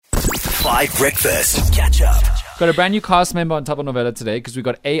5 Breakfast. Catch up. Got a brand new cast member on Thabonovela today because we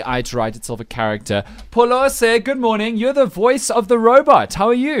got AI to write itself a character. Polose, good morning. You're the voice of the robot. How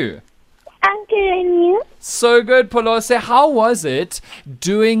are you? I'm good, and you? So good, Polose. How was it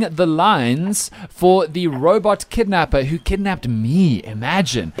doing the lines for the robot kidnapper who kidnapped me?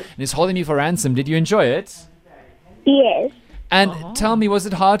 Imagine. And is holding you for ransom. Did you enjoy it? Yes. And tell me, was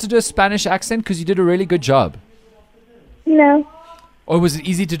it hard to do a Spanish accent? Because you did a really good job. No. Or was it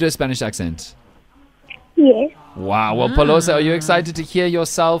easy to do a Spanish accent? Yes. Wow. Well, Polose, are you excited to hear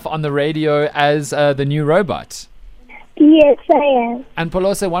yourself on the radio as the new robot? Yes, I am. And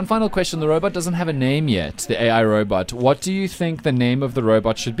Polose, one final question. The robot doesn't have a name yet, the AI robot. What do you think the name of the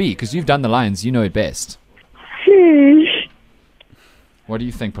robot should be? Because you've done the lines. You know it best. What do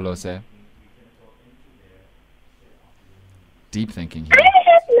you think, Polose? Deep thinking here. I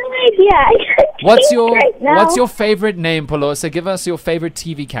have no idea. I can't think right now. What's your favorite name, Polose? Give us your favorite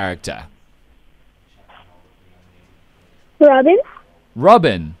TV character. Robin?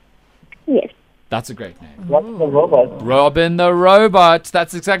 Robin. Yes. That's a great name. What's the robot? Robin the Robot.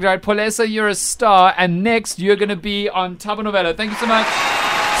 That's exactly right. Polesa, you're a star. And next, you're going to be on Thabonovela. Thank you so much.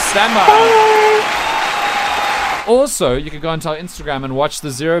 Stand by. Also, you can go onto our Instagram and watch the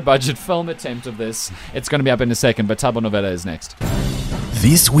zero-budget film attempt of this. It's going to be up in a second, but Thabonovela is next.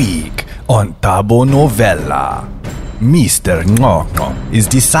 This week on Thabonovela, Mr. Ngoko is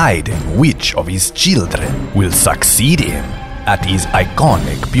deciding which of his children will succeed him at his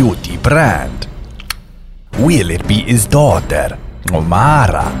iconic beauty brand. Will it be his daughter,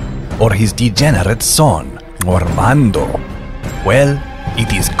 Omara, or his degenerate son, Ormando? Well,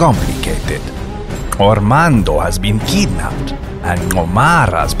 it is complicated. Ormando has been kidnapped, and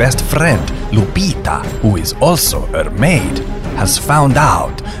Omara's best friend, Lupita, who is also her maid, has found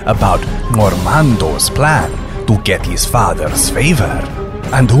out about Ormando's plan to get his father's favor.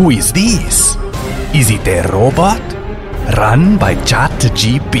 And who is this? Is it a robot? Run by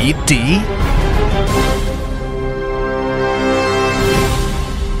ChatGPT?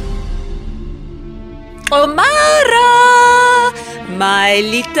 Omara, my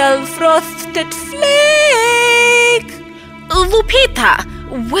little frosted flake. Lupita,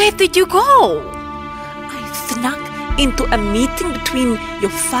 where did you go? I snuck into a meeting between your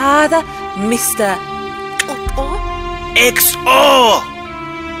father, Mr. XO!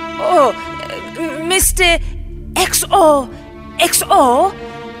 Oh, Mr. XO,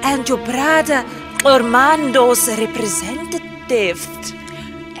 and your brother Ormando's representative.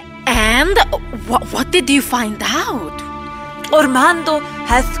 And what did you find out? Ormando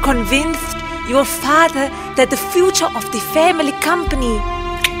has convinced your father that the future of the family company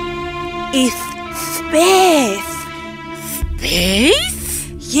is space. Space?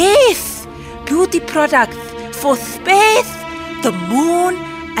 Yes, beauty products for space, the moon,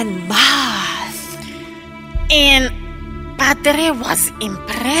 and Mars. And Padre was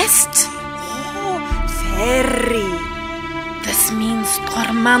impressed? Oh, very. This means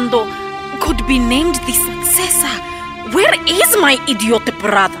Ormando could be named the successor. Where is my idiot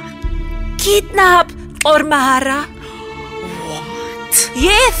brother? Kidnap Ormara. What?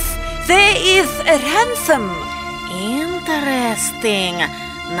 Yes, there is a ransom. Interesting.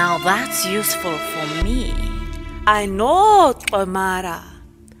 Now that's useful for me. I know, Ormara.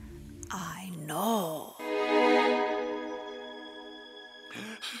 I know.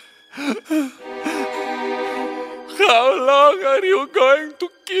 How long are you going to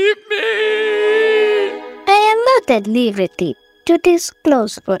keep me? I am not at liberty to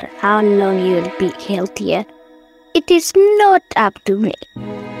disclose for how long you'll be held here. It is not up to me.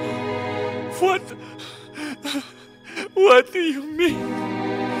 What do you mean?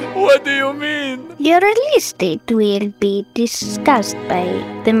 What do you mean? Your release date will be discussed by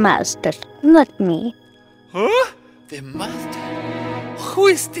the master, not me. Huh? The master? Who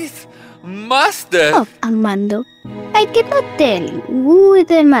is this master? Oh, Armando, I cannot tell you who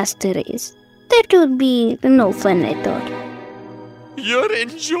the master is. That would be no fun at all. You're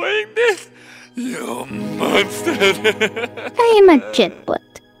enjoying this? You monster! I am a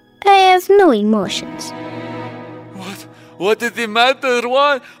chatbot. I have no emotions. What does the master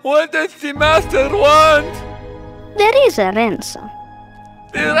want? What does the master want? There is a ransom.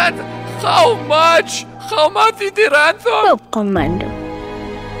 The ransom? How much? How much is the ransom? Oh, Commando.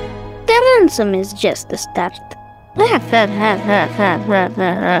 The ransom is just the start.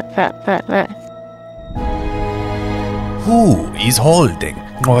 Who is holding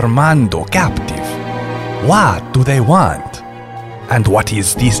Ormando captive? What do they want? And what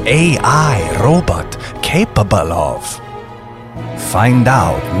is this AI robot capable of? Find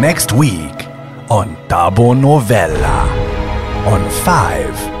out next week on Thabonovela on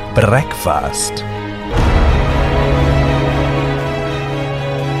 5 breakfast.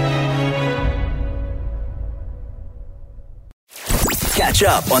 Catch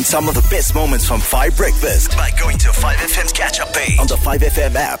up on some of the best moments from 5 Breakfast by going to 5FM's catch-up page on the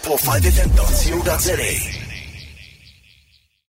 5FM app or 5FM.co.za.